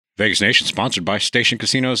Vegas Nation sponsored by Station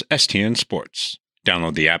Casinos STN Sports.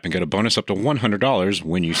 Download the app and get a bonus up to $100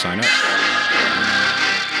 when you sign up.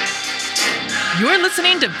 You're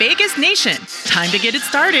listening to Vegas Nation. Time to get it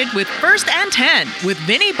started with First and 10 with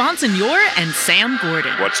Vinny Bonsignore and Sam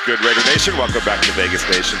Gordon. What's good, Raider Nation? Welcome back to Vegas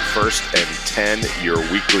Nation. First and 10, your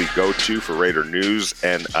weekly go-to for Raider news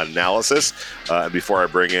and analysis. And before I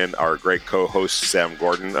bring in our great co-host, Sam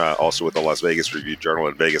Gordon, also with the Las Vegas Review-Journal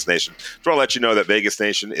and Vegas Nation, I just want to let you know that Vegas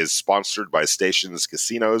Nation is sponsored by Stations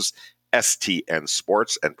Casinos, STN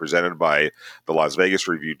Sports, and presented by the Las Vegas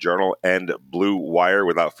Review-Journal and Blue Wire.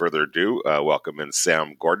 Without further ado, welcome in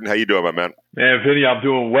Sam Gordon. How you doing, my man? Man, Vinny, I'm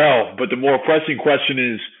doing well. But the more pressing question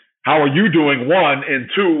is, how are you doing, one?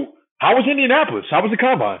 And two, how was Indianapolis? How was the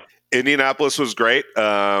Combine? Indianapolis was great.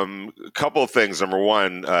 A couple of things. Number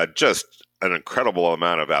one, just an incredible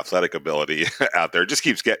amount of athletic ability out there. It just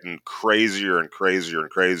keeps getting crazier and crazier and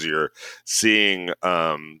crazier seeing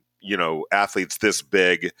athletes this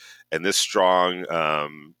big and this strong,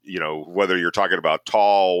 whether you're talking about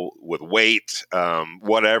tall with weight,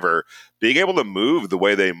 whatever, being able to move the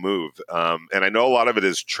way they move. And I know a lot of it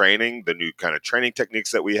is training, the new kind of training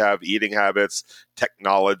techniques that we have, eating habits,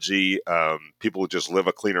 technology, people who just live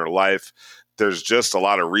a cleaner life. There's just a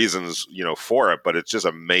lot of reasons, for it, but it's just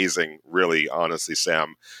amazing, really, honestly,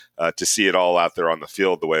 Sam, to see it all out there on the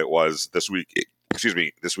field the way it was this week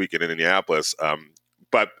in Indianapolis.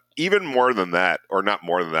 But even more than that, or not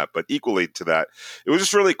more than that, but equally to that, it was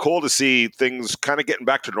just really cool to see things kind of getting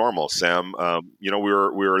back to normal, Sam. We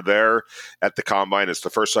were there at the Combine. It's the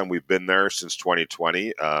first time we've been there since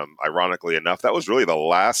 2020. Ironically enough, that was really the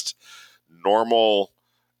last normal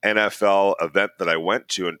NFL event that I went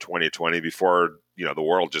to in 2020 before, the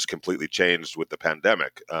world just completely changed with the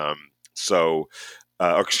pandemic. That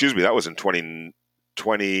was in 2020.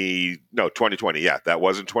 Yeah, that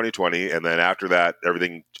was in 2020. And then after that,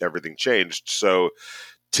 everything changed. So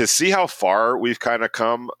to see how far we've kind of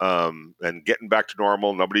come and getting back to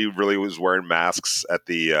normal, nobody really was wearing masks at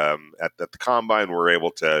the Combine. We're able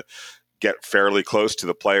to get fairly close to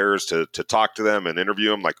the players to talk to them and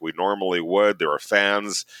interview them like we normally would. There were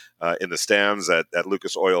fans in the stands at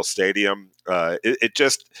Lucas Oil Stadium.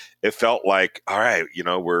 It felt like, all right, we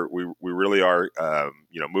really are,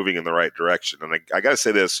 moving in the right direction. And I got to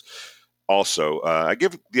say this also, I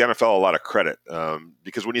give the NFL a lot of credit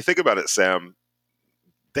because when you think about it, Sam,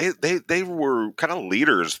 they were kind of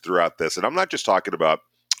leaders throughout this. And I'm not just talking about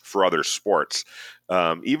for other sports,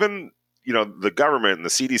 even the government and the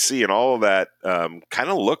CDC and all of that kind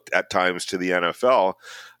of looked at times to the NFL,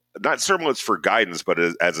 not so much for guidance, but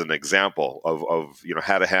as an example of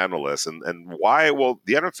how to handle this and why. Well,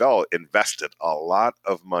 the NFL invested a lot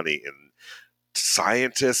of money in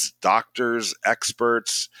scientists, doctors,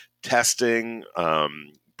 experts, testing,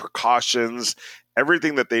 precautions,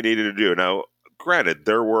 everything that they needed to do. Now, granted,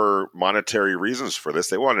 there were monetary reasons for this.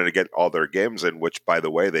 They wanted to get all their games in, which, by the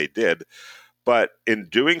way, they did. But in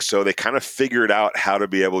doing so, they kind of figured out how to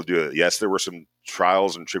be able to do it. Yes, there were some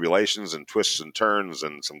trials and tribulations and twists and turns,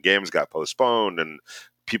 and some games got postponed, and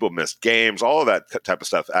people missed games. All of that type of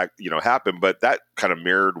stuff, happened. But that kind of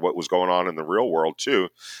mirrored what was going on in the real world too.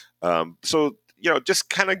 Just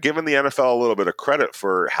kind of giving the NFL a little bit of credit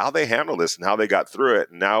for how they handled this and how they got through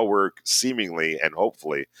it. And now we're seemingly and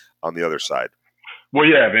hopefully on the other side. Well,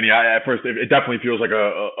 yeah, Vinny, at first, it definitely feels like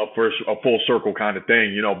a full circle kind of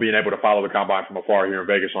thing, being able to follow the Combine from afar here in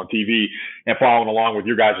Vegas on TV and following along with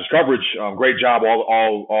your guys' coverage. Great job,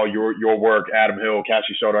 all your work, Adam Hill,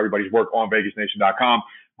 Cassie Soto, everybody's work on VegasNation.com.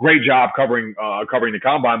 Great job covering the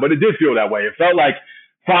Combine, but it did feel that way. It felt like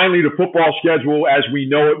finally the football schedule, as we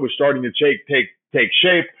know it, was starting to take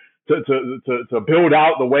shape to build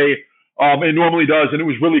out the way it normally does, and it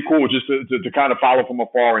was really cool just to kind of follow from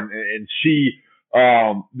afar and see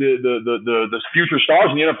the future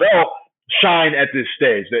stars in the NFL shine at this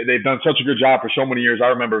stage. They've done such a good job for so many years.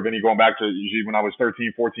 I remember, Vinny, going back to usually when I was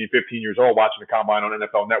 13, 14, 15 years old, watching the Combine on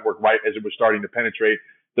NFL Network right as it was starting to penetrate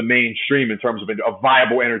the mainstream in terms of a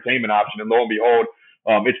viable entertainment option. And lo and behold,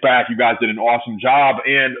 it's back. You guys did an awesome job.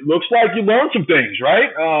 And looks like you learned some things,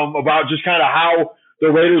 right? About just kind of how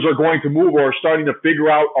the Raiders are going to move or starting to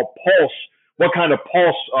figure out a pulse, what kind of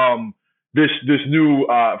pulse this new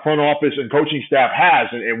front office and coaching staff has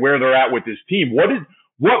and where they're at with this team. What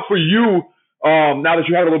for you, now that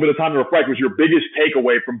you had a little bit of time to reflect, was your biggest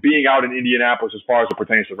takeaway from being out in Indianapolis as far as it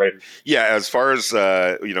pertains to the Raiders? Yeah, as far as,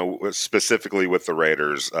 specifically with the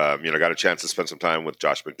Raiders, got a chance to spend some time with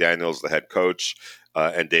Josh McDaniels, the head coach,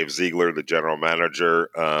 and Dave Ziegler, the general manager.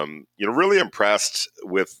 Really impressed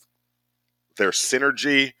with their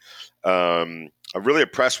synergy I'm really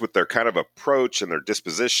impressed with their kind of approach and their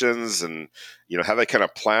dispositions, and how they kind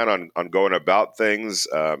of plan on going about things.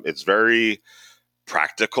 It's very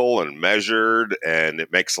practical and measured, and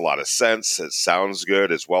it makes a lot of sense. It sounds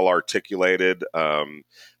good. It's well articulated.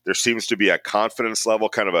 There seems to be a confidence level,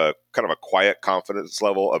 kind of a quiet confidence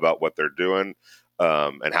level about what they're doing,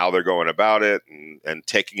 and how they're going about it, and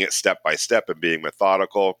taking it step by step and being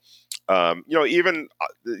methodical. Even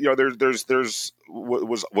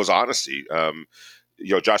was honesty.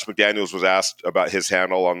 Josh McDaniels was asked about his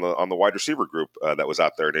handle on the wide receiver group that was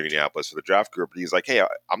out there in Indianapolis for the draft group, and he's like, "Hey,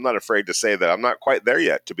 I'm not afraid to say that I'm not quite there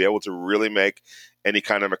yet to be able to really make any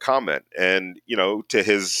kind of a comment." And to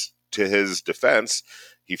his defense,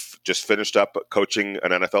 he just finished up coaching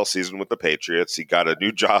an NFL season with the Patriots. He got a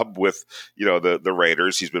new job with the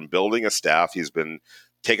Raiders. He's been building a staff. He's been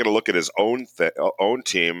taking a look at his own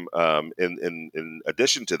team in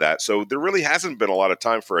addition to that. So there really hasn't been a lot of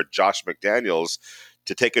time for a Josh McDaniels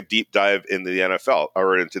to take a deep dive into the NFL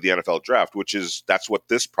or into the NFL draft, that's what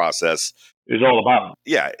this process is all about.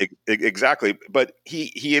 Yeah, exactly. But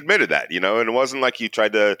he admitted that, and it wasn't like he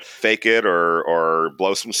tried to fake it or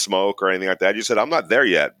blow some smoke or anything like that. You said, I'm not there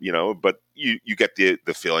yet, but you get the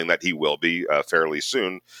feeling that he will be fairly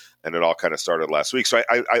soon. And it all kind of started last week. So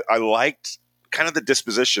I liked kind of the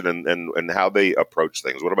disposition and how they approach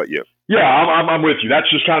things. What about you? Yeah, I'm with you. That's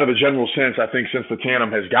just kind of the general sense, I think, since the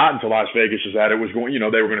tandem has gotten to Las Vegas, is that it was going,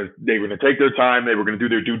 they were going to take their time. They were going to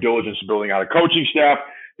do their due diligence in building out a coaching staff.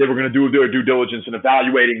 They were going to do their due diligence in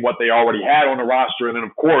evaluating what they already had on the roster. And then,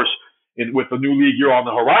 of course, with the new league year on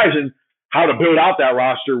the horizon, how to build out that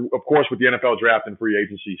roster, of course, with the NFL draft and free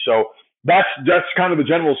agency. So that's kind of the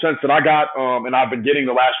general sense that I got. And I've been getting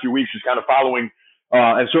the last few weeks, is kind of following,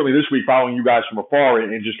 and certainly this week, following you guys from afar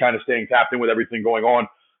and just kind of staying tapped in with everything going on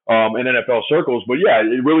in NFL circles. But yeah,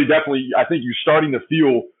 it really definitely, I think you're starting to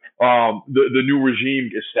feel the new regime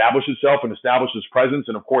establish itself and establish its presence.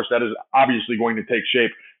 And of course, that is obviously going to take shape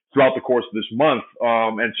throughout the course of this month.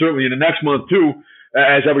 And certainly in the next month too,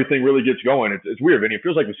 as everything really gets going. It's weird, Vinny. It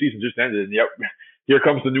feels like the season just ended, and yep, here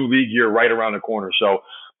comes the new league year right around the corner. So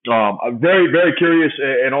I'm very, very curious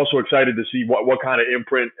and also excited to see what kind of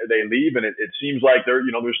imprint they leave. And it seems like they're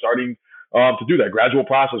starting to do that gradual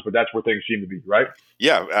process, but that's where things seem to be, right?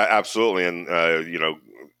 Yeah, absolutely. And,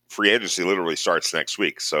 free agency literally starts next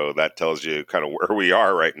week. So that tells you kind of where we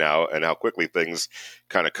are right now and how quickly things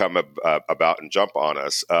kind of come about and jump on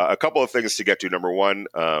us. A couple of things to get to. Number one,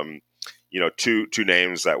 two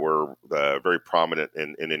names that were very prominent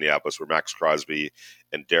in Indianapolis were Max Crosby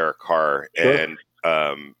and Derek Carr. Sure. And,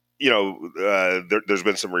 there's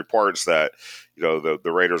been some reports that,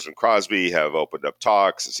 the Raiders and Crosby have opened up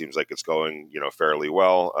talks. It seems like it's going, fairly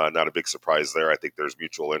well. Not a big surprise there. I think there's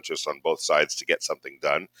mutual interest on both sides to get something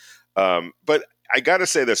done. But I got to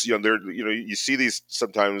say this, you see these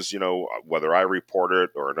sometimes, whether I report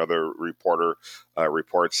it or another reporter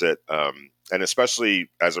reports it, and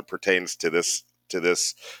especially as it pertains to this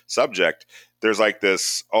subject, there's like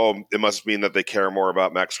this, it must mean that they care more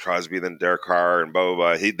about Max Crosby than Derek Carr and blah,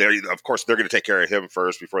 blah, blah. Of course, they're going to take care of him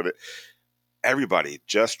first before everybody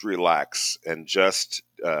just relax and just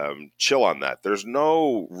chill on that. There's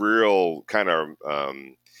no real kind of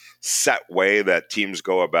set way that teams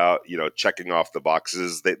go about, checking off the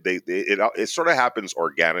boxes. It sort of happens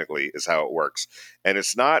organically is how it works. And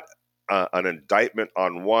it's not an indictment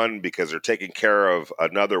on one because they're taking care of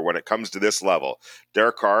another when it comes to this level.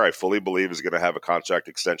 Derek Carr, I fully believe, is going to have a contract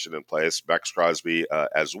extension in place. Max Crosby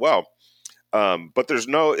as well. But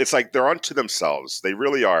it's like they're onto themselves. They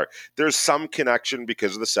really are. There's some connection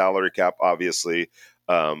because of the salary cap, obviously.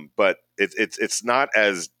 But it's not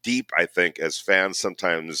as deep, I think, as fans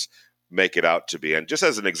sometimes make it out to be. And just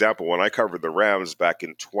as an example, when I covered the Rams back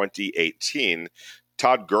in 2018,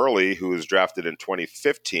 Todd Gurley, who was drafted in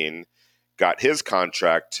 2015, got his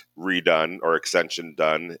contract redone or extension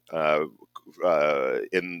done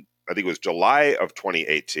in, I think it was July of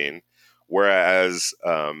 2018, whereas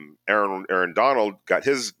Aaron Donald got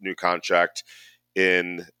his new contract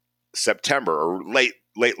in September or late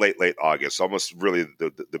August, almost really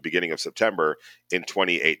the beginning of September in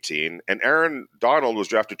 2018. And Aaron Donald was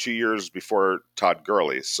drafted 2 years before Todd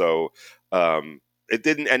Gurley. So it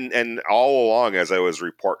didn't, and all along as I was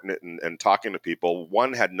reporting it and talking to people,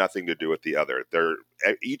 one had nothing to do with the other.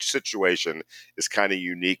 Each situation is kind of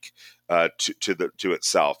unique to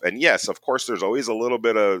itself. And yes, of course, there's always a little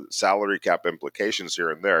bit of salary cap implications here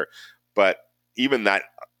and there, but even that,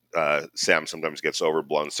 Sam, sometimes gets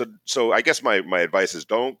overblown. So I guess my advice is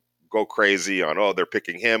don't go crazy on, they're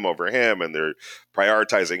picking him over him and they're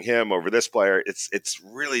prioritizing him over this player. It's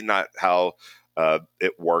really not how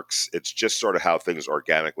it works. It's just sort of how things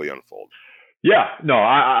organically unfold. Yeah, no,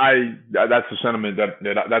 I that's the sentiment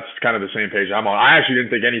that's kind of the same page I'm on. I actually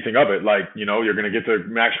didn't think anything of it. Like, you're going to get to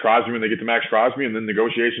Max Crosby when they get to Max Crosby, and then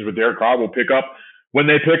negotiations with Derek Carr will pick up when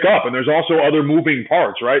they pick up. And there's also other moving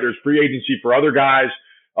parts, right? There's free agency for other guys,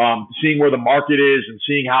 seeing where the market is and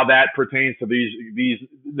seeing how that pertains to these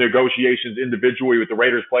negotiations individually with the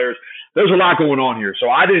Raiders players. There's a lot going on here.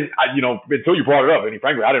 So until you brought it up, and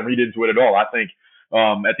frankly, I didn't read into it at all. I think,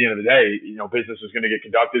 at the end of the day, business is going to get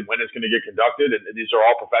conducted when it's going to get conducted. And these are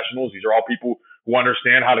all professionals. These are all people who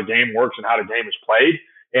understand how the game works and how the game is played,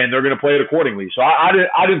 and they're going to play it accordingly. So I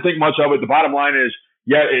didn't think much of it. The bottom line is,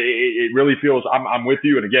 yeah, it really feels, I'm with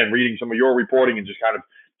you. And again, reading some of your reporting and just kind of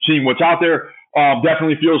seeing what's out there,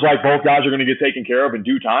 definitely feels like both guys are going to get taken care of in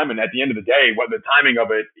due time. And at the end of the day, what the timing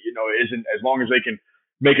of it, isn't, as long as they can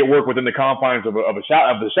make it work within the confines of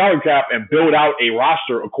the salary cap and build out a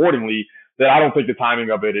roster accordingly, that I don't think the timing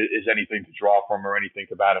of it is anything to draw from or anything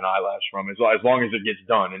to bat an eyelash from, as long as it gets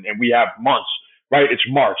done. And we have months, right? It's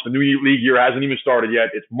March. The new league year hasn't even started yet.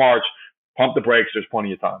 It's March. Pump the brakes. There's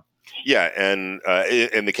plenty of time. Yeah, and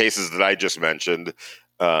in the cases that I just mentioned,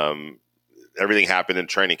 everything happened in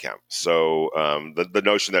training camp. So the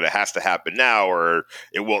notion that it has to happen now or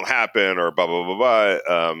it won't happen or blah blah blah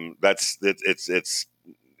blah, it's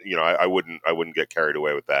I wouldn't get carried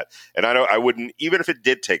away with that. And I wouldn't, even if it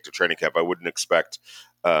did take to training camp, I wouldn't expect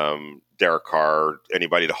Derek Carr,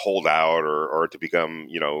 anybody to hold out or to become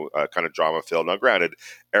kind of drama filled. Now, granted,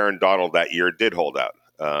 Aaron Donald that year did hold out,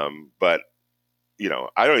 but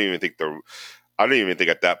I don't even think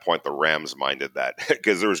at that point the Rams minded that,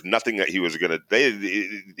 because there was nothing that he was going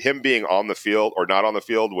to. Him being on the field or not on the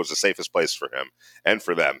field was the safest place for him and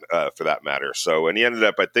for them, for that matter. So, and he ended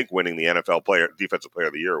up, I think, winning the NFL Defensive Player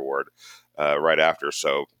of the Year award right after.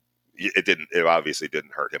 So, it obviously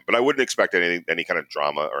didn't hurt him. But I wouldn't expect any kind of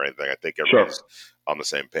drama or anything. I think everyone's on the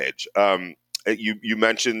same page. You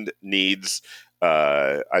mentioned needs.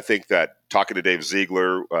 I think that talking to Dave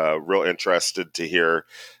Ziegler, real interested to hear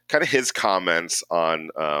kind of his comments on,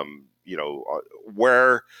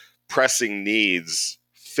 where pressing needs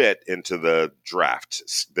fit into the draft,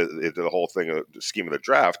 into the whole thing, the scheme of the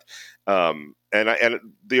draft. And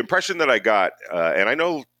the impression that I got, and I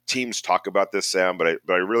know teams talk about this, Sam, but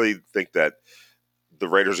I really think that the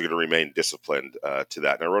Raiders are going to remain disciplined to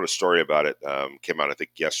that. And I wrote a story about it, came out, I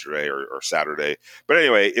think, yesterday or Saturday. But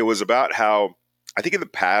anyway, it was about how I think in the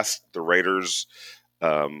past the Raiders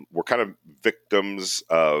were kind of victims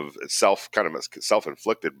of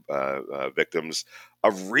self-inflicted victims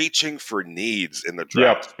of reaching for needs in the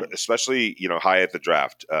draft, especially high at the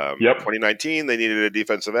draft. 2019 they needed a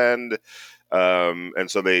defensive end,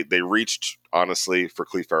 and so they reached honestly for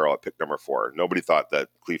Clelin Ferrell at pick number 4. Nobody thought that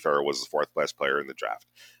Clelin Ferrell was the 4th best player in the draft.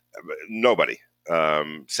 Nobody.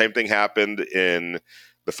 Same thing happened in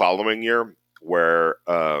the following year where.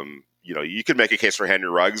 You could make a case for Henry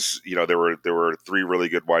Ruggs. There were 3 really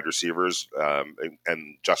good wide receivers,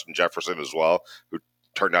 and Justin Jefferson as well, who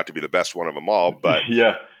turned out to be the best one of them all. But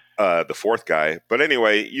the 4th guy. But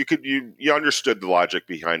anyway, you understood the logic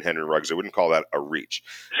behind Henry Ruggs. I wouldn't call that a reach.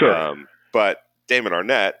 Sure. But Damon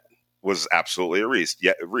Arnette was absolutely a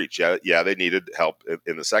reach. Yeah, they needed help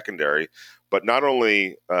in the secondary. But not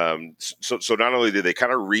only so not only did they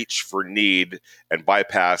kind of reach for need and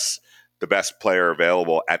bypass the best player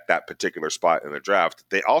available at that particular spot in the draft,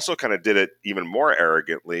 they also kind of did it even more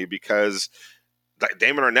arrogantly because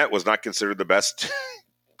Damon Arnette was not considered the best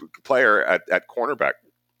player at cornerback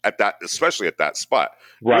especially at that spot.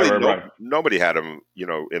 Right. Nobody had him,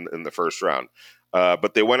 in the first round.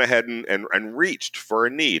 But they went ahead and reached for a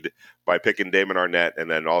need by picking Damon Arnette,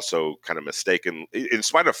 and then also kind of mistaken, in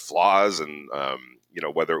spite of flaws and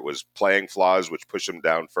whether it was playing flaws, which pushed him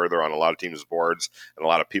down further on a lot of teams' boards and a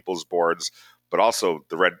lot of people's boards, but also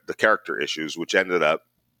the character issues, which ended up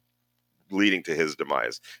leading to his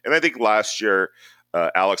demise. And I think last year,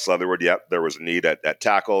 Alex Leatherwood, there was a need at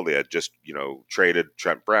tackle. They had just traded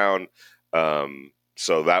Trent Brown,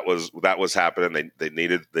 so that was happening. They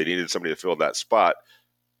needed somebody to fill that spot.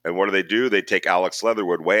 And what do? They take Alex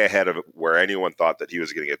Leatherwood way ahead of where anyone thought that he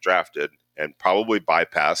was going to get drafted, and probably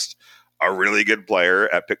bypassed a really good player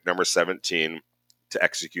at pick number 17 to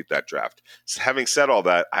execute that draft. So having said all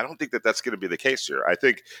that, I don't think that that's going to be the case here. I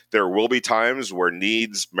think there will be times where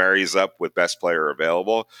needs marries up with best player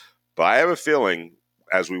available, but I have a feeling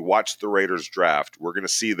as we watch the Raiders draft, we're going to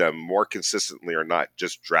see them more consistently or not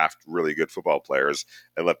just draft really good football players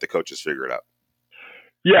and let the coaches figure it out.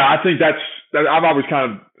 Yeah, I think I've always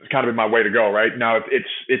kind of been my way to go, right? Now,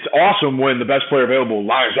 it's awesome when the best player available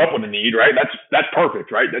lines up with a need, right? That's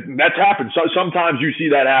perfect, right? That's happened. So sometimes you see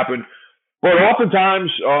that happen But oftentimes,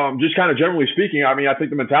 just kind of generally speaking, I mean, I think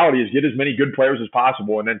the mentality is get as many good players as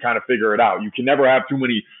possible and then kind of figure it out. You can never have too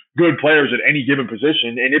many good players at any given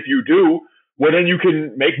position. And if you do, well, then you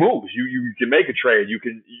can make moves. You can make a trade. You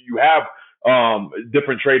have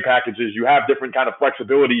different trade packages. You have different kind of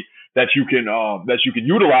flexibility that you can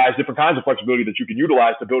utilize, different kinds of flexibility that you can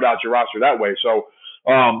utilize to build out your roster that way. So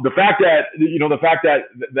the fact that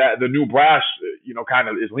the new brass, kind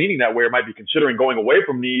of is leaning that way, or might be considering going away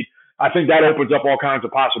from need, I think that opens up all kinds of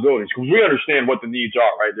possibilities, because we understand what the needs are,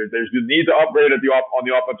 right? There's the need to upgrade on the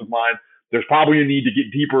offensive line. There's probably a need to get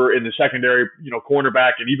deeper in the secondary,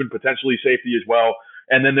 cornerback, and even potentially safety as well.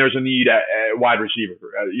 And then there's a need at wide receiver,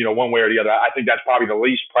 one way or the other. I think that's probably the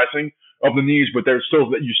least pressing of the needs, but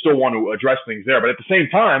you still want to address things there. But at the same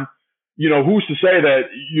time, who's to say that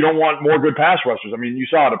you don't want more good pass rushers? I mean, you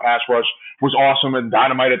saw the pass rush was awesome and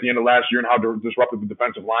dynamite at the end of last year and how disruptive the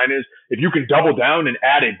defensive line is. If you can double down and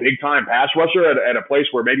add a big-time pass rusher at a place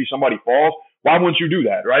where maybe somebody falls, why wouldn't you do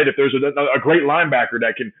that, right? If there's a great linebacker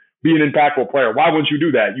that can be an impactful player, why wouldn't you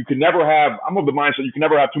do that? You can never have – I'm of the mindset you can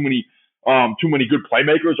never have too many good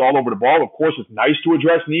playmakers all over the ball. Of course, it's nice to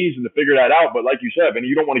address needs and to figure that out, but like you said,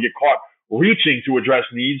 you don't want to get caught reaching to address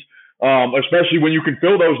needs. Especially when you can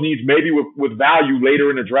fill those needs maybe with value later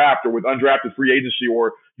in the draft or with undrafted free agency,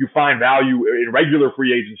 or you find value in regular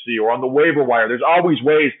free agency or on the waiver wire. There's always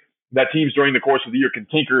ways that teams during the course of the year can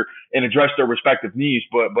tinker and address their respective needs,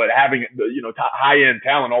 but having high-end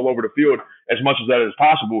talent all over the field as much as that is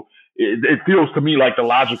possible, it feels to me like the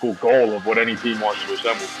logical goal of what any team wants to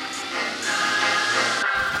assemble.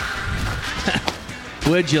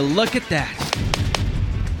 Would you look at that?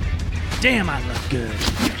 Damn, I look good.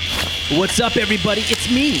 What's up, everybody?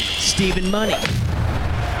 It's me, Stephen Money.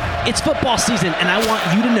 It's football season, and I want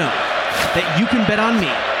you to know that you can bet on me,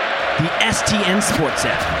 the STN Sports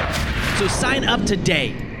app. So sign up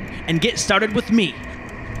today and get started with me,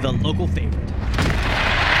 the local favorite.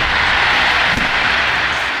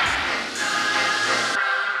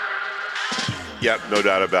 Yep, no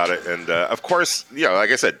doubt about it. And of course,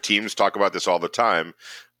 like I said, teams talk about this all the time,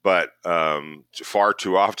 but far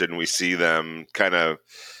too often we see them kind of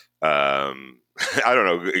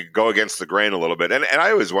go against the grain a little bit. And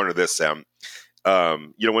I always wonder this, Sam.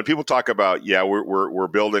 When people talk about, we're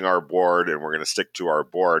building our board and we're going to stick to our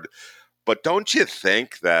board, but don't you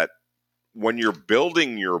think that when you're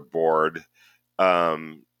building your board,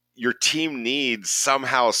 your team needs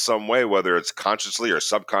somehow, some way, whether it's consciously or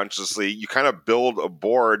subconsciously, you kind of build a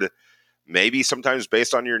board, maybe sometimes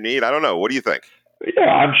based on your need? I don't know. What do you think? Yeah,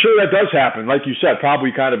 I'm sure that does happen. Like you said,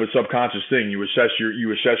 probably kind of a subconscious thing. You assess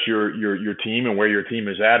your team and where your team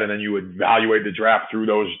is at, and then you evaluate the draft through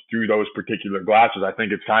those particular glasses. I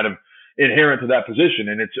think it's kind of inherent to that position,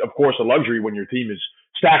 and it's of course a luxury when your team is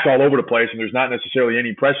stacked all over the place and there's not necessarily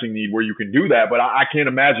any pressing need where you can do that. But I can't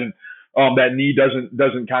imagine that need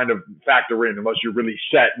doesn't kind of factor in unless you're really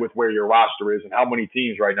set with where your roster is and how many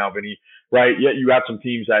teams right now, Vinny. Right? Yet you have some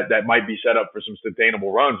teams that might be set up for some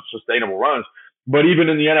sustainable runs. But even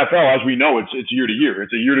in the NFL, as we know, it's year to year.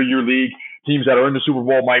 It's a year-to-year league. Teams that are in the Super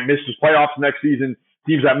Bowl might miss the playoffs next season.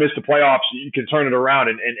 Teams that miss the playoffs, you can turn it around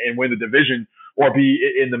and win the division or be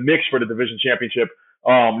in the mix for the division championship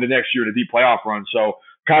the next year, the deep playoff run. So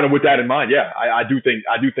kind of with that in mind, I do think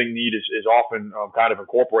need is often kind of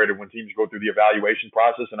incorporated when teams go through the evaluation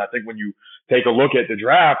process. And I think when you take a look at the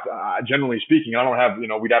draft, generally speaking, I don't have,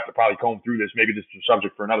 we'd have to probably comb through this. Maybe this is a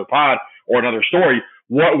subject for another pod or another story.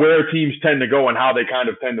 Where teams tend to go and how they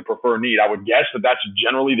kind of tend to prefer need. I would guess that that's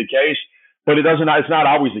generally the case, but it's not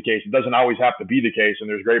always the case. It doesn't always have to be the case.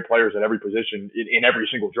 And there's great players at every position in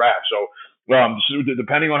every single draft. So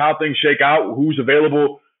depending on how things shake out, who's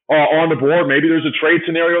available on the board, maybe there's a trade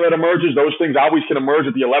scenario that emerges. Those things always can emerge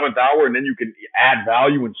at the 11th hour, and then you can add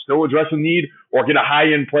value and still address a need or get a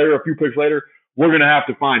high-end player a few picks later. We're going to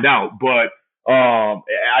have to find out. But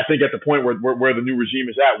I think at the point where the new regime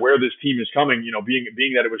is at, where this team is coming,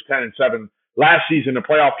 being that it was 10-7 last season, a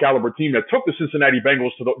playoff caliber team that took the Cincinnati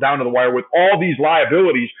Bengals down to the wire with all these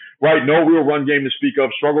liabilities, right? No real run game to speak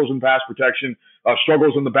of, struggles in pass protection,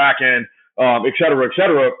 struggles in the back end, et cetera, et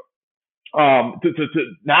cetera.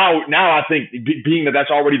 Now I think being that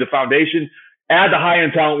that's already the foundation, add the high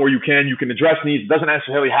end talent where you can address needs. It doesn't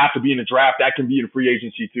necessarily have to be in the draft. That can be in free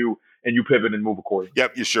agency too. And you pivot and move accordingly.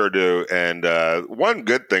 Yep, you sure do. And one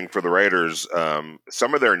good thing for the Raiders,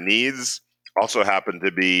 some of their needs also happen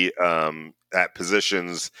to be at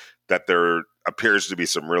positions that there appears to be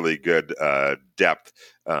some really good depth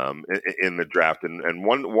in the draft. And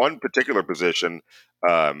one particular position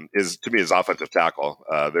is offensive tackle.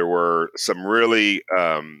 There were some really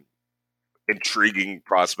intriguing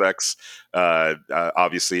prospects,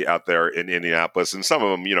 obviously out there in Indianapolis, and some of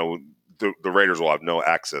them, the Raiders will have no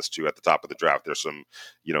access to at the top of the draft. There's some,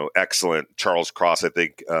 excellent Charles Cross, I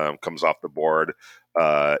think, comes off the board.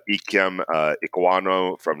 Ikem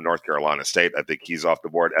Ikwano from North Carolina State, I think he's off the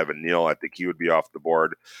board. Evan Neal, I think he would be off the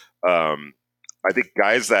board. I think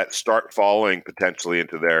guys that start falling potentially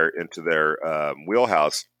into their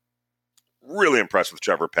wheelhouse. Really impressed with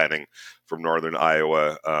Trevor Penning from Northern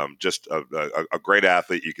Iowa. Just a great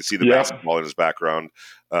athlete. You can see the basketball in his background.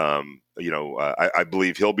 I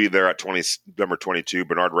believe he'll be there at number 22.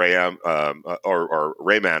 Bernard Rayman or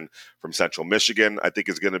Rayman from Central Michigan, I think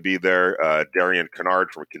is going to be there. Darian Kennard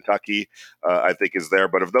from Kentucky, I think is there.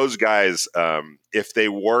 But of those guys, if they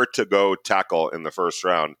were to go tackle in the first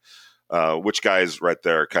round, which guys right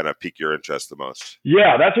there kind of pique your interest the most?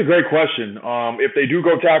 Yeah, that's a great question. If they do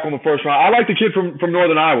go tackle in the first round, I like the kid from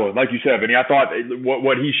Northern Iowa, like you said, Vinny. I thought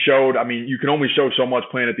what he showed, I mean, you can only show so much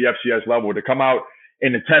playing at the FCS level. To come out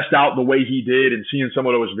and to test out the way he did and seeing some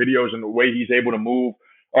of those videos and the way he's able to move,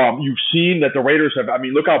 you've seen that the Raiders have, I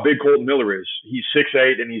mean, look how big Colton Miller is. He's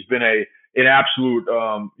 6'8", and he's been an absolute,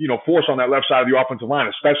 force on that left side of the offensive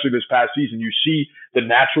line, especially this past season. You see the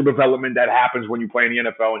natural development that happens when you play in the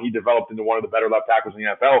NFL, and he developed into one of the better left tackles in the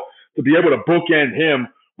NFL. To be able to bookend him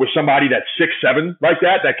with somebody that's 6'7" like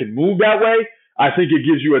that can move that way, I think it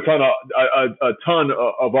gives you a ton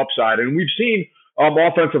of upside. And we've seen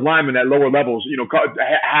offensive linemen at lower levels,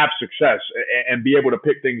 have success and be able to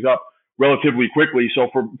pick things up relatively quickly. So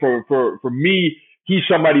for me, he's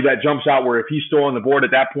somebody that jumps out where if he's still on the board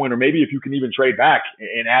at that point, or maybe if you can even trade back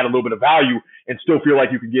and add a little bit of value and still feel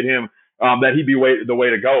like you can get him, that he'd be the way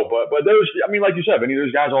to go. But there's, I mean, like you said,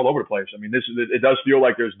 there's guys all over the place. I mean, it does feel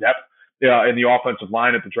like there's depth in the offensive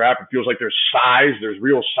line at the draft. It feels like there's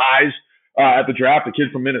real size at the draft. The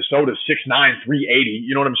kid from Minnesota, 6'9", 380,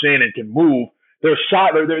 you know what I'm saying, and can move. There's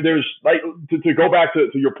shot. There's like to go back to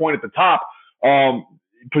your point at the top.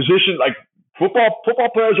 Position like football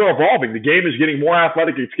players are evolving. The game is getting more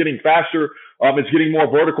athletic. It's getting faster. It's getting more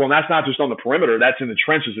vertical, and that's not just on the perimeter. That's in the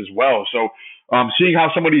trenches as well. So seeing how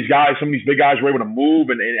some of these big guys were able to move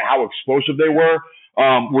and how explosive they were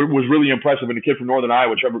was really impressive. And the kid from Northern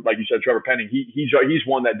Iowa, Trevor, like you said, Trevor Penning, he's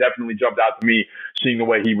one that definitely jumped out to me, seeing the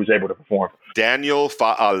way he was able to perform. Daniel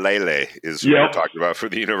Fa'alele is who we're talking about for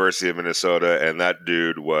the University of Minnesota, and that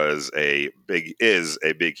dude is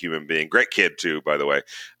a big human being. Great kid too, by the way.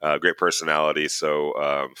 Great personality.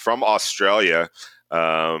 So from Australia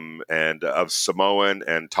and of Samoan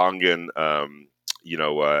and Tongan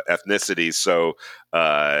ethnicity. So,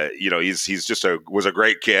 he's just was a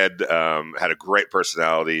great kid, had a great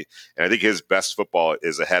personality. And I think his best football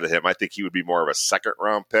is ahead of him. I think he would be more of a second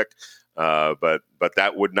round pick. But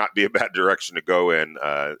that would not be a bad direction to go in.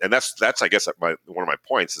 And that's, I guess, one of my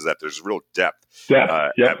points is that there's real depth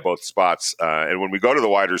at both spots. And when we go to the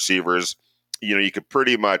wide receivers, you could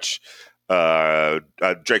pretty much,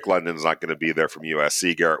 Drake London's not going to be there from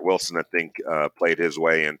USC. Garrett Wilson, I think, played his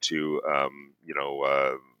way into,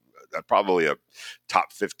 probably a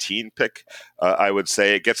top 15 pick. I would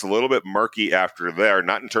say it gets a little bit murky after there,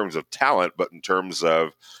 not in terms of talent, but in terms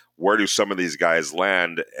of where do some of these guys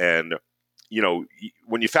land. And,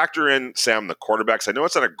 when you factor in, Sam, the quarterbacks, I know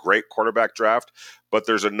it's not a great quarterback draft, but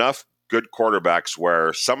there's enough good quarterbacks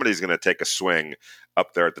where somebody's going to take a swing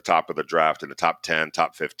up there at the top of the draft in the top 10,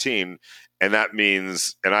 top 15. And that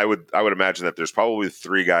means, and I would imagine that there's probably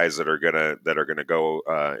three guys that are gonna go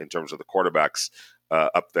in terms of the quarterbacks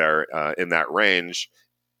up there in that range,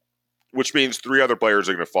 which means three other players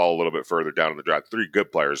are going to fall a little bit further down in the draft. Three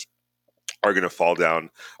good players are going to fall down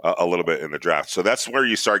a little bit in the draft. So that's where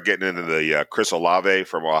you start getting into the Chris Olave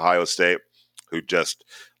from Ohio State, who just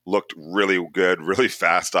looked really good, really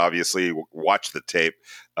fast, obviously. Watch the tape.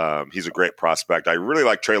 He's a great prospect. I really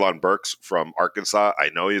like Treylon Burks from Arkansas. I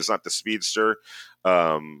know he's not the speedster.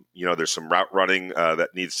 There's some route running that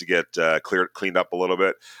needs to get cleaned up a little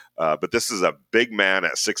bit. But this is a big man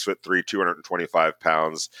at 6'3", 225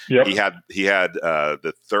 pounds. Yep. He had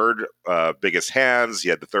the third biggest hands. He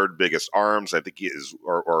had the third biggest arms. I think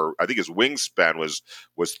I think his wingspan was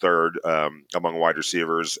third among wide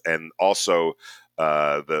receivers, and also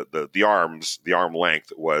the arm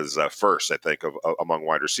length was first, I think, of among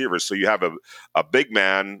wide receivers. So you have a big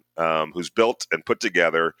man who's built and put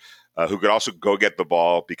together, who could also go get the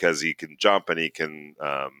ball because he can jump and he can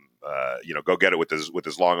go get it with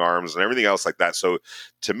his long arms and everything else like that. So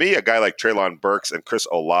to me, a guy like Treylon Burks and Chris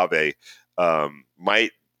Olave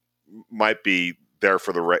might be there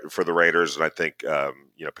for the Raiders, and I think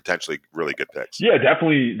potentially really good picks. Yeah,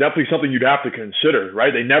 definitely something you'd have to consider,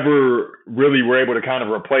 right? They never really were able to kind of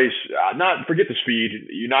replace, forget the speed.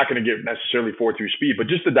 You're not going to get necessarily 4.2 speed, but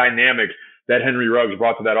just the dynamic that Henry Ruggs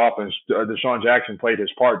brought to that offense. Deshaun Jackson played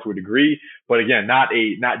his part to a degree, but again,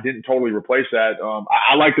 didn't totally replace that.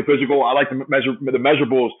 I like the physical. I like the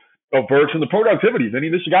measurables of Burks and the productivity. I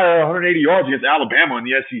mean, this guy had 180 yards against Alabama in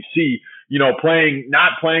the SEC. Not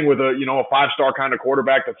playing with a 5-star kind of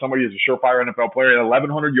quarterback that somebody is a surefire NFL player at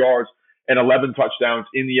 1,100 yards and 11 touchdowns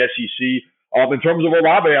in the SEC. In terms of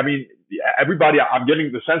Olave, I mean, everybody, I'm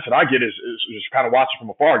getting the sense that I get is just kind of watching from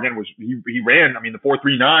afar. Again, he ran, the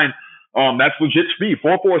 4.39. That's legit speed.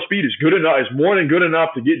 4.4 speed is good enough. Is more than good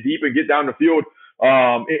enough to get deep and get down the field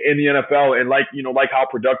in the NFL. And like how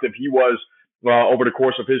productive he was over the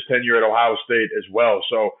course of his tenure at Ohio State as well.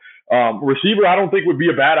 So receiver, I don't think would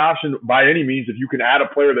be a bad option by any means if you can add a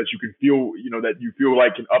player that you can feel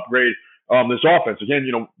like can upgrade this offense. Again,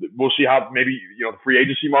 we'll see how maybe the free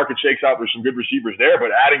agency market shakes out. There's some good receivers there,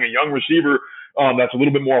 but adding a young receiver that's a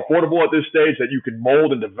little bit more affordable at this stage that you can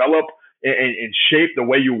mold and develop and shape the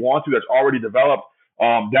way you want to, that's already developed,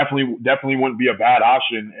 definitely wouldn't be a bad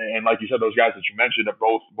option. And like you said, those guys that you mentioned have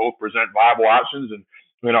both present viable options and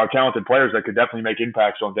are talented players that could definitely make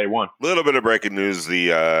impacts on day one. A little bit of breaking news.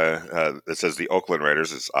 It says the Oakland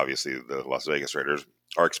Raiders, is obviously the Las Vegas Raiders,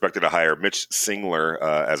 are expected to hire Mitch Singler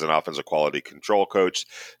as an offensive quality control coach.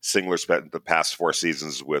 Singler spent the past 4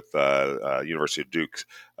 seasons with University of Duke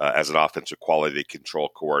as an offensive quality control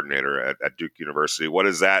coordinator at Duke University. What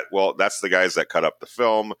is that? Well, that's the guys that cut up the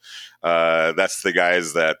film. That's the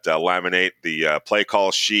guys that laminate the play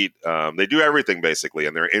call sheet. They do everything basically,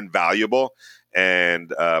 and they're invaluable.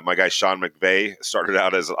 And my guy Sean McVay started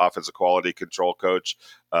out as an offensive quality control coach.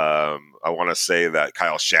 I want to say that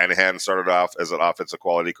Kyle Shanahan started off as an offensive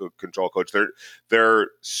quality control coach. They're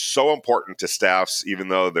so important to staffs, even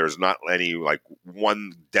though there's not any like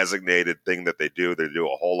one designated thing that they do. They do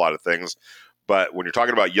a whole lot of things. But when you're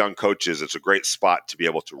talking about young coaches, it's a great spot to be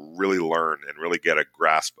able to really learn and really get a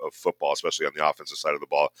grasp of football, especially on the offensive side of the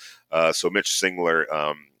ball. So Mitch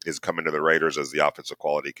Singler is coming to the Raiders as the offensive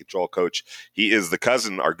quality control coach. He is the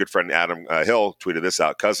cousin, our good friend Adam Hill tweeted this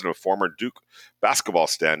out, cousin of former Duke basketball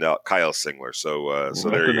standout Kyle Singler. So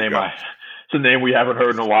there you go. It's a name we haven't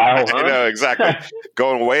heard in a while. Huh? I know, exactly.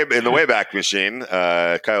 Going way in the Wayback Machine,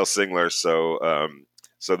 Kyle Singler.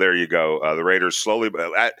 So there you go. The Raiders slowly,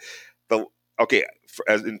 but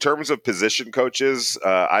in terms of position coaches,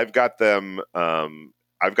 I've got them.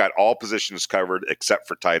 I've got all positions covered except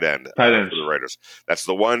for tight end for the Raiders. That's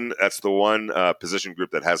the one position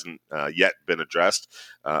group that hasn't yet been addressed.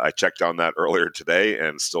 I checked on that earlier today,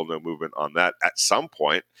 and still no movement on that. At some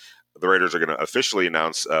point, the Raiders are going to officially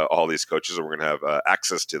announce all these coaches, and we're going to have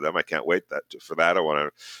access to them. I can't wait for that. I want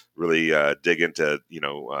to really dig into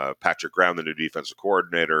Patrick Graham, the new defensive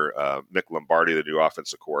coordinator, Mick Lombardi, the new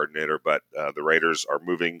offensive coordinator. But the Raiders are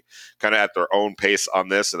moving kind of at their own pace on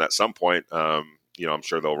this, and at some point, I'm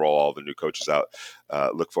sure they'll roll all the new coaches out.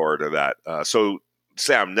 Look forward to that. So,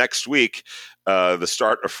 Sam, next week, the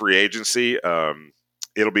start of free agency,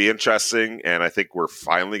 it'll be interesting, and I think we're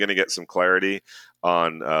finally going to get some clarity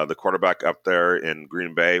on the quarterback up there in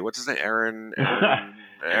Green Bay. What's his name?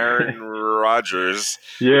 Aaron Rodgers.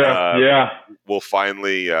 Yeah. We'll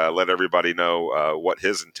finally let everybody know what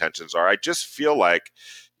his intentions are. I just feel like,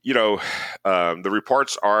 the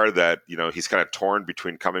reports are that, he's kind of torn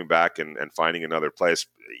between coming back and finding another place.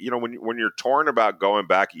 When you're torn about going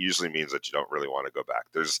back, it usually means that you don't really want to go back.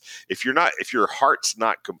 If your heart's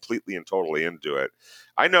not completely and totally into it,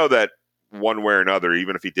 I know that one way or another,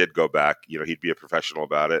 even if he did go back, he'd be a professional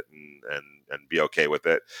about it and be okay with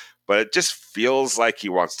it. But it just feels like he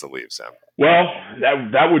wants to leave, Sam. Well,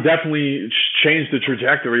 that would definitely change the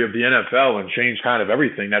trajectory of the NFL and change kind of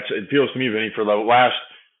everything. It feels to me, Vinny, for the last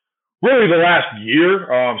year,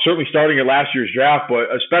 certainly starting at last year's draft,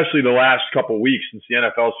 but especially the last couple of weeks since the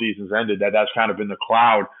NFL season's ended, that's kind of been the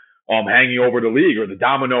cloud hanging over the league, or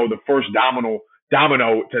the first domino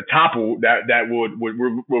to topple that will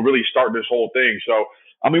really start this whole thing. So,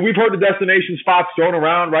 we've heard the destination spots thrown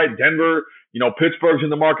around, right? Denver, Pittsburgh's in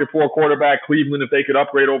the market for a quarterback. Cleveland, if they could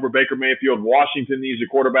upgrade over Baker Mayfield. Washington needs a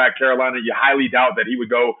quarterback. Carolina, you highly doubt that he would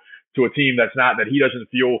go to a team that he doesn't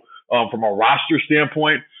feel from a roster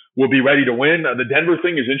standpoint will be ready to win. The Denver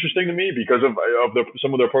thing is interesting to me because of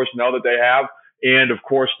some of their personnel that they have. And of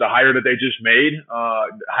course, the hire that they just made,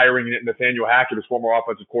 hiring Nathaniel Hackett as former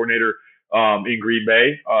offensive coordinator in Green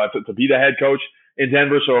Bay to be the head coach in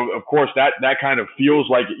Denver. So of course that kind of feels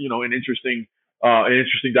like, an interesting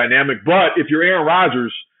dynamic. But if you're Aaron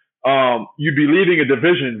Rodgers, you'd be leaving a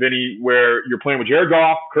division, Vinny, where you're playing with Jared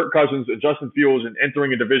Goff, Kirk Cousins, and Justin Fields, and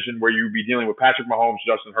entering a division where you'd be dealing with Patrick Mahomes,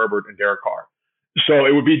 Justin Herbert, and Derek Carr. So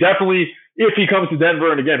it would be definitely, if he comes to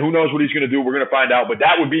Denver, and again, who knows what he's going to do, we're going to find out, but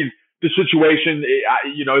that would be the situation.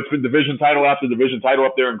 It's been division title after division title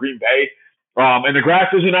up there in Green Bay, and the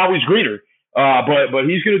grass isn't always greener. But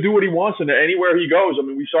he's going to do what he wants, and anywhere he goes. I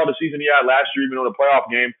mean, we saw the season he had last year, even though the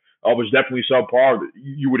playoff game was definitely subpar.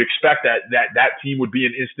 You would expect that team would be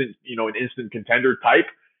an instant contender type,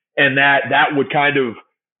 and that would kind of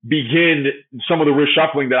begin some of the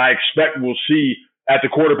reshuffling that I expect we'll see at the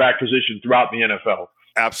quarterback position throughout the NFL.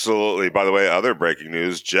 Absolutely. By the way, other breaking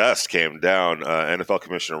news just came down. NFL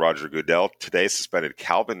Commissioner Roger Goodell today suspended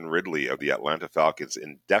Calvin Ridley of the Atlanta Falcons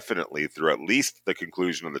indefinitely through at least the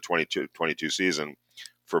conclusion of the 22 season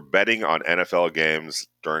for betting on NFL games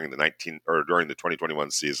during the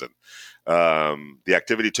 2021 season. The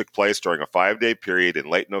activity took place during a 5-day period in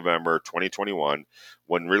late November 2021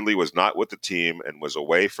 when Ridley was not with the team and was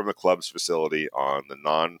away from the club's facility on the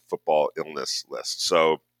non-football illness list.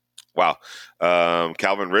 So, wow.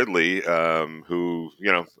 Calvin Ridley, who,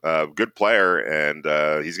 good player,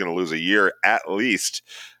 and he's going to lose a year at least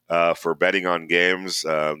for betting on games.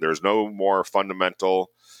 There's nothing more fundamental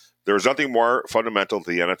to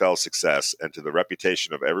the NFL's success and to the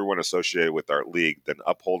reputation of everyone associated with our league than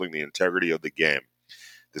upholding the integrity of the game.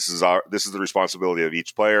 This is the responsibility of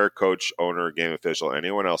each player, coach, owner, game official,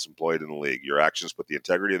 anyone else employed in the league. Your actions put the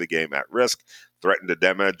integrity of the game at risk, threaten to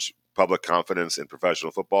damage public confidence in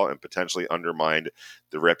professional football, and potentially undermine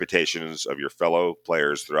the reputations of your fellow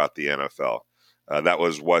players throughout the NFL. That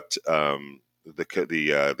was what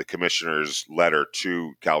the commissioner's letter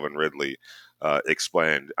to Calvin Ridley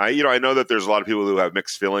explained. I know that there's a lot of people who have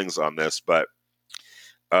mixed feelings on this, but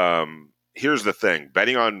here's the thing: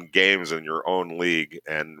 betting on games in your own league,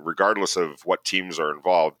 and regardless of what teams are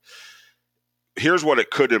involved, here's what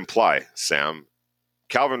it could imply, Sam.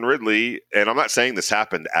 Calvin Ridley, and I'm not saying this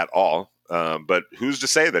happened at all, but who's to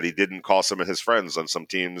say that he didn't call some of his friends on some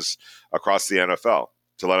teams across the NFL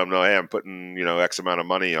to let them know, hey, I'm putting X amount of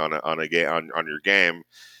money on your game.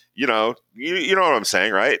 You know what I'm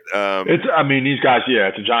saying, right? These guys,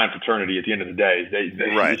 it's a giant fraternity at the end of the day.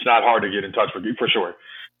 Right. It's not hard to get in touch with you, for sure.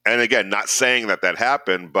 And again, not saying that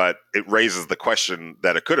happened, but it raises the question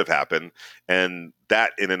that it could have happened. And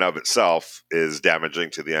that in and of itself is damaging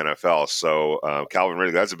to the NFL. So Calvin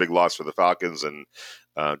Ridley, that's a big loss for the Falcons, and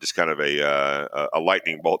just kind of a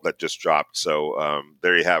lightning bolt that just dropped. So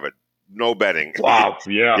there you have it. No betting. Wow.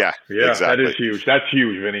 Yeah. Exactly. That is huge. That's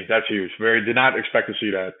huge, Vinny. That's huge. Did not expect to see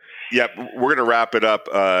that. Yep, we're going to wrap it up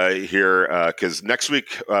here because next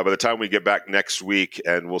week, by the time we get back next week,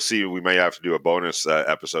 and we'll see, we may have to do a bonus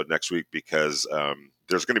episode next week because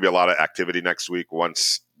there's going to be a lot of activity next week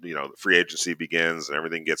once the free agency begins and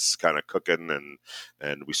everything gets kind of cooking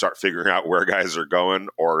and we start figuring out where guys are going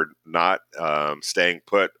or not, staying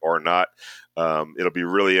put or not. It'll be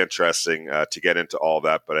really interesting to get into all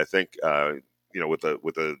that. But I think with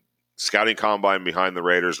the scouting combine behind the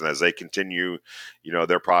Raiders, and as they continue,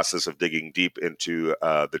 their process of digging deep into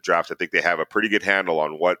the draft, I think they have a pretty good handle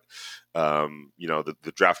on what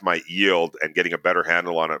the draft might yield, and getting a better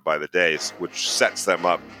handle on it by the day, which sets them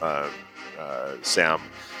up, Sam,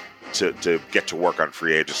 to get to work on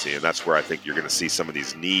free agency. And that's where I think you're going to see some of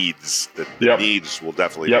these needs. The needs will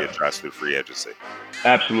definitely be addressed through free agency.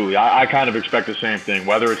 Absolutely. I kind of expect the same thing,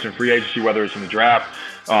 whether it's in free agency, whether it's in the draft.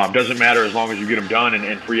 Doesn't matter as long as you get them done,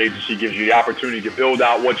 and free agency gives you the opportunity to build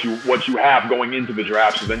out what you have going into the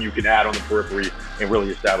draft, so then you can add on the periphery and really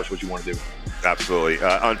establish what you want to do. Absolutely.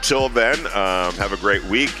 Until then, have a great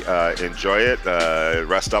week. Enjoy it.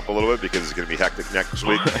 Rest up a little bit because it's going to be hectic next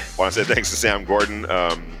week. I want to say thanks to Sam Gordon,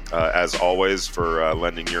 as always, for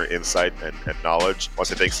lending your insight and knowledge. I want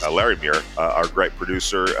to say thanks to Larry Muir, our great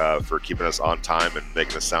producer, for keeping us on time and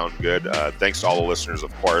making us sound good. Thanks to all the listeners,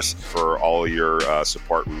 of course, for all your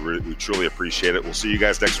support. We truly appreciate it. We'll see you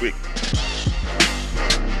guys next week.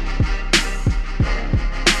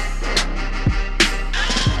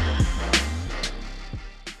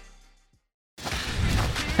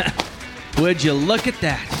 Would you look at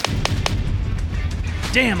that?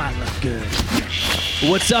 Damn, I look good.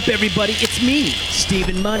 What's up, everybody? It's me,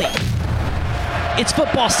 Stephen Money. It's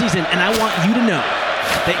football season, and I want you to know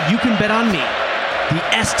that you can bet on me, the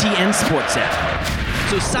STN Sports app.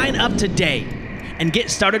 So sign up today and get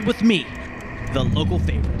started with me, the local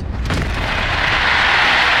favorite.